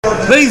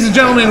Ladies and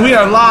gentlemen, we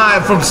are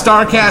live from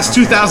Starrcast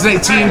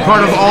 2018, part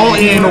of All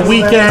In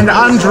Weekend.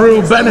 I'm Drew,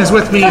 Ben is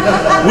with me.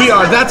 We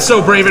are That's So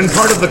Braven,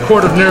 part of the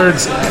Court of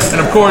Nerds. And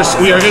of course,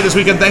 we are here this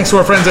weekend thanks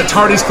to our friends at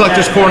Tardy's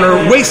Collector's Corner,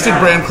 Wasted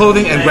Brand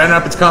Clothing, and Grand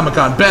Rapids Comic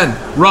Con. Ben,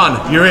 Ron,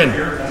 you're in.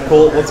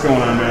 Colt, what's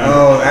going on, man?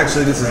 Oh,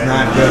 actually, this is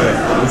not good.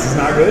 This is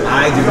not good?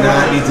 I do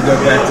not need to go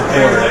back to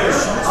court.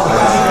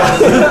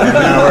 And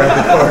now we're at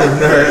the Court of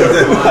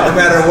Nerds. No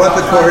matter what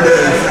the court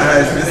is,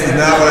 this is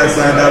not what I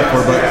signed up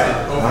for, but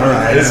all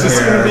right. It's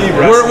just going to be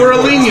we're a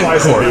lenient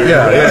court.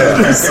 Yeah.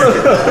 And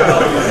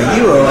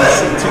you owe us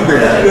 2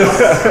 beers.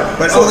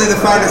 But only the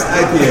finest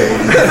IPA.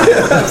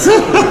 So,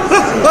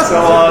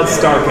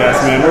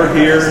 Starrcast, man, we're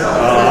here.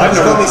 I've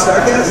never called me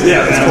Starrcast?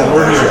 Yeah, man, cool.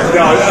 We're here.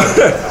 No,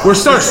 we're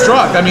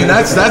starstruck. I mean,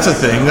 that's a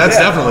thing. That's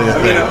definitely a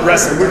thing.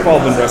 Wrestling, we've all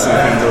been wrestling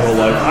fans our whole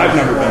life. I've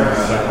never been to an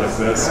event like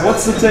this.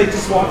 What's the take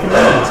just walking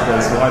around this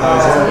place?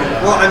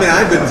 Well, I mean,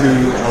 I've been to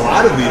a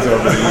lot of these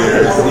over the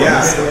years.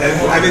 Yeah. And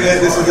I mean,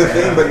 this is a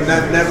thing, but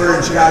never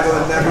in Chicago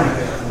and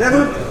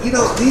never, you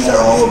know, these are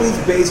always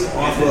based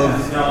off of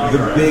the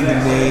big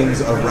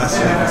names of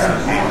wrestling's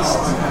past.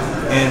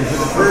 And for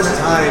the first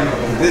time,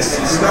 this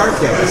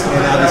Starrcast,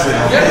 and obviously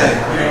All In,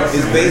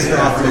 is based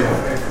off of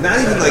not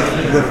even like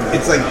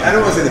it's like, I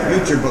don't want to say the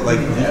future, but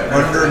like the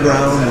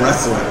underground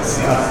wrestling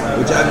scene,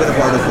 which I've been a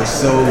part of for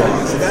so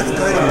long. So that's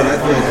kind of what I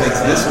feel makes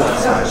this one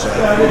special,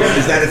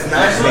 is that it's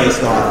not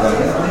based off of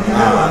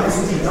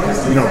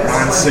you know,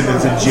 Ron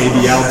Simmons and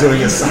JBL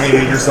doing a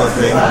signing or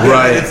something.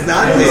 Right. It's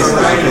not based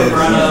off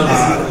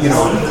of you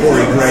know,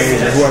 Corey Graves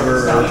or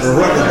whoever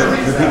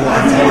the people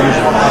on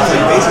television. It's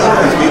like based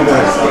off of people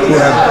who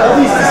have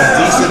a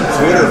decent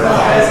Twitter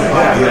following.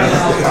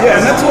 Yeah,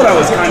 and that's what I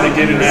was kind of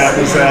getting at,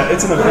 was that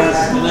it's an event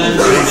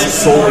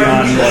based solely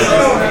on like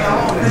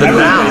the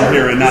now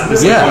here and not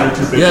this yeah. one or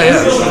two big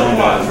stuff.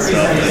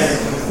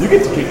 You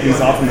get to kick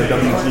these off in the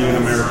WGN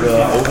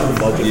America over the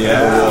budget.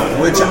 Yeah,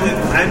 which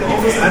I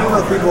don't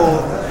know if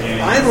people.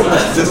 I'm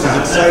almost just as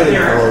excited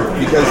for,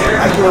 because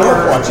I grew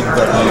up watching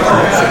WGN.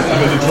 I'm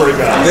a Detroit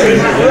guy.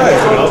 Right.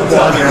 Well,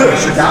 you know,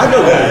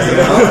 Chicago guys, you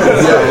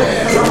know,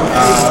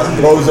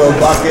 Bozo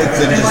buckets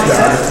and just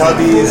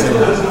Cubbies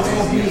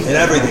and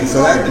everything.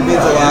 So that means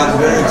a lot. I'm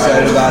very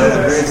excited about it.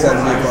 I'm very excited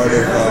to be a part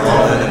of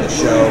All In the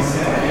show.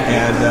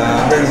 And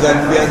I'm very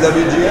excited to be on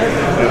WGN.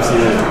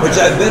 Absolutely.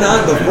 Which I've been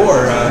on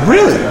before.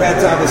 Really?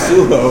 Pat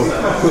Tomasulo,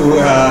 who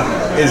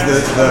is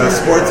the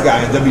sports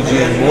guy in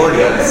WGN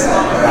Mornings.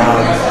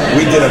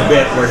 We did a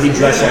bit where he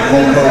dressed like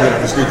Hulk Hogan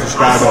on the streets of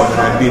Chicago and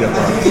I beat him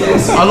up.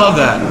 I love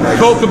that.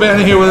 Colt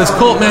Cabana here with us.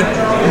 Colt, man,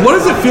 what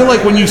does it feel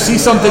like when you see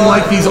something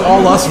like these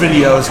All Us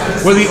videos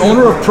where the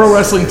owner of Pro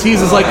Wrestling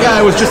Tees is like, yeah,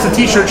 it was just a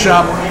t-shirt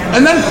shop,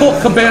 and then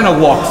Colt Cabana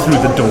walked through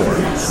the door?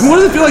 And what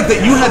does it feel like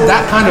that you had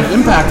that kind of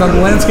impact on the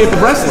landscape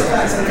of wrestling?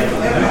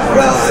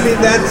 Well, I mean,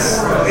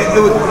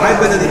 I've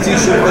been in the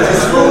t-shirt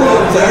business for a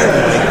long time.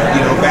 Like,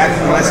 you know, back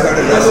when I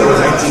started wrestling in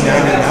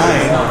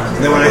 1999,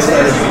 and then when I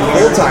started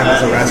full-time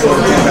as a wrestler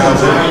in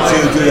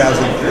 2002,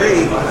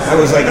 2003, I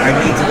was like, I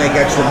need to make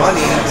extra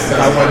money if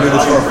I want to do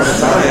this for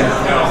full-time.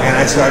 And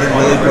I started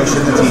really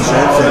pushing the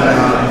t-shirts, and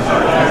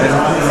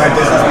my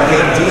business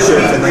became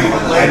t-shirts, and then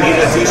I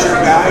needed a t-shirt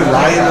guy.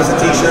 Ryan was a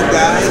t-shirt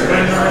guy,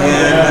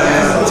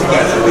 and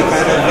together we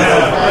kind of, you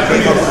know,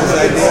 came up with this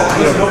idea.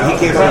 You know, he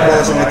came up with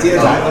all some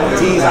ideas.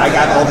 I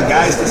got all the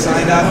guys to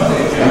sign up.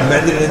 We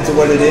mended it into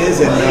what it is,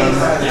 and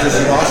it's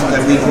just awesome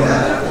that we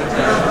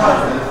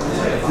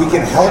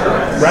can help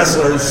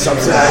wrestlers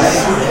subsidize.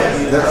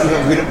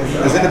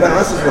 As independent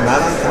wrestlers, we're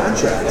not on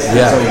contracts.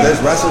 Yeah. So there's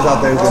wrestlers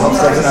out there who can help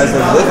subsidize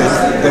their living.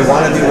 They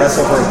want to be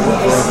wrestle for a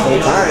full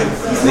time.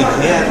 They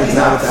can't. It's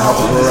not with the help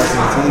of Pro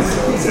Wrestling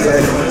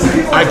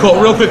Tees. All right,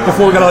 Colt, real quick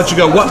before we gotta let you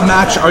go, what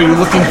match are you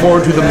looking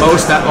forward to the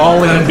most at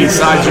All In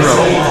besides your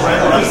own?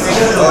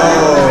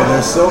 Oh,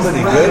 there's so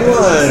many good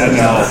ones. I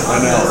know.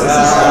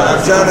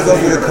 I'm trying to go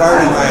through the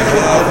card in my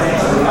head.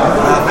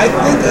 I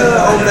think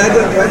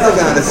Omega and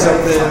Pentagon is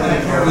something.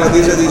 You know,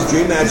 these are these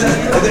dream matches.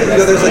 And then, you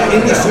know, there's like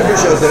indie super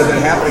shows that have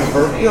been happening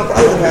for, you know,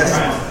 probably the past,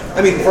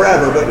 I mean,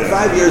 forever, but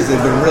 5 years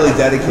they've been really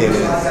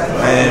dedicated.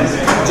 And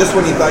just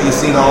when you thought you'd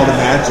seen all the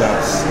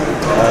matchups,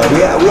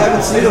 we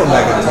haven't seen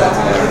Omega and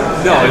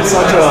Pentagon. No, it's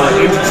such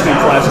an interesting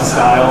clash of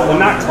style. Well,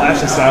 not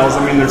clash of styles.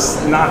 I mean,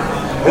 it's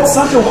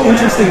such an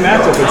interesting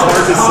matchup. It's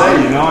hard to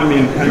say, you know. I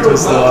mean,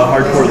 Penta's the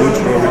hardcore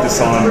luchador. We just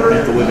saw him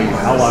beat the living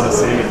hell out of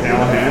Sami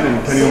Callihan, and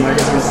Kenny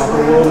Omega's on top of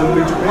the world in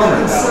New Japan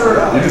right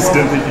now. You just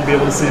didn't think you'd be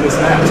able to see this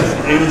match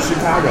in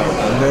Chicago.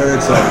 I'm very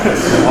excited.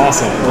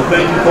 Awesome. Well,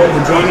 thank you, Colt,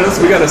 for joining us.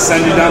 We got to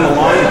send you down the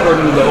line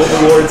according to the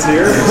overlords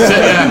here.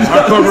 Yeah,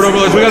 our corporate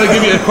overlords. We got to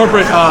give you a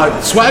corporate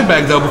swag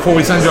bag though before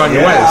we send you on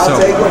your way. I'll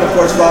take one. Of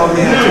course, follow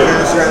me on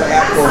Twitter, Instagram,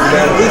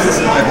 @ColtCabana. Please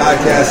listen to my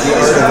podcast, The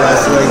East of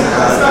Wrestling.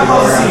 Been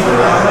going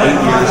around for 8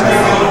 years.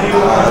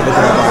 Look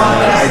it up on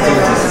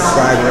iTunes and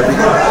subscribe wherever you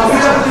go.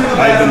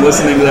 I've been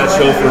listening to that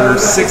show for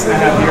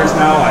 6.5 years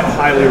now. I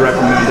highly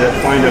recommend it.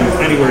 Find them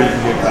anywhere you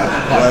can get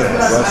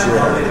podcasts. Bless you.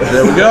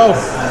 There we go.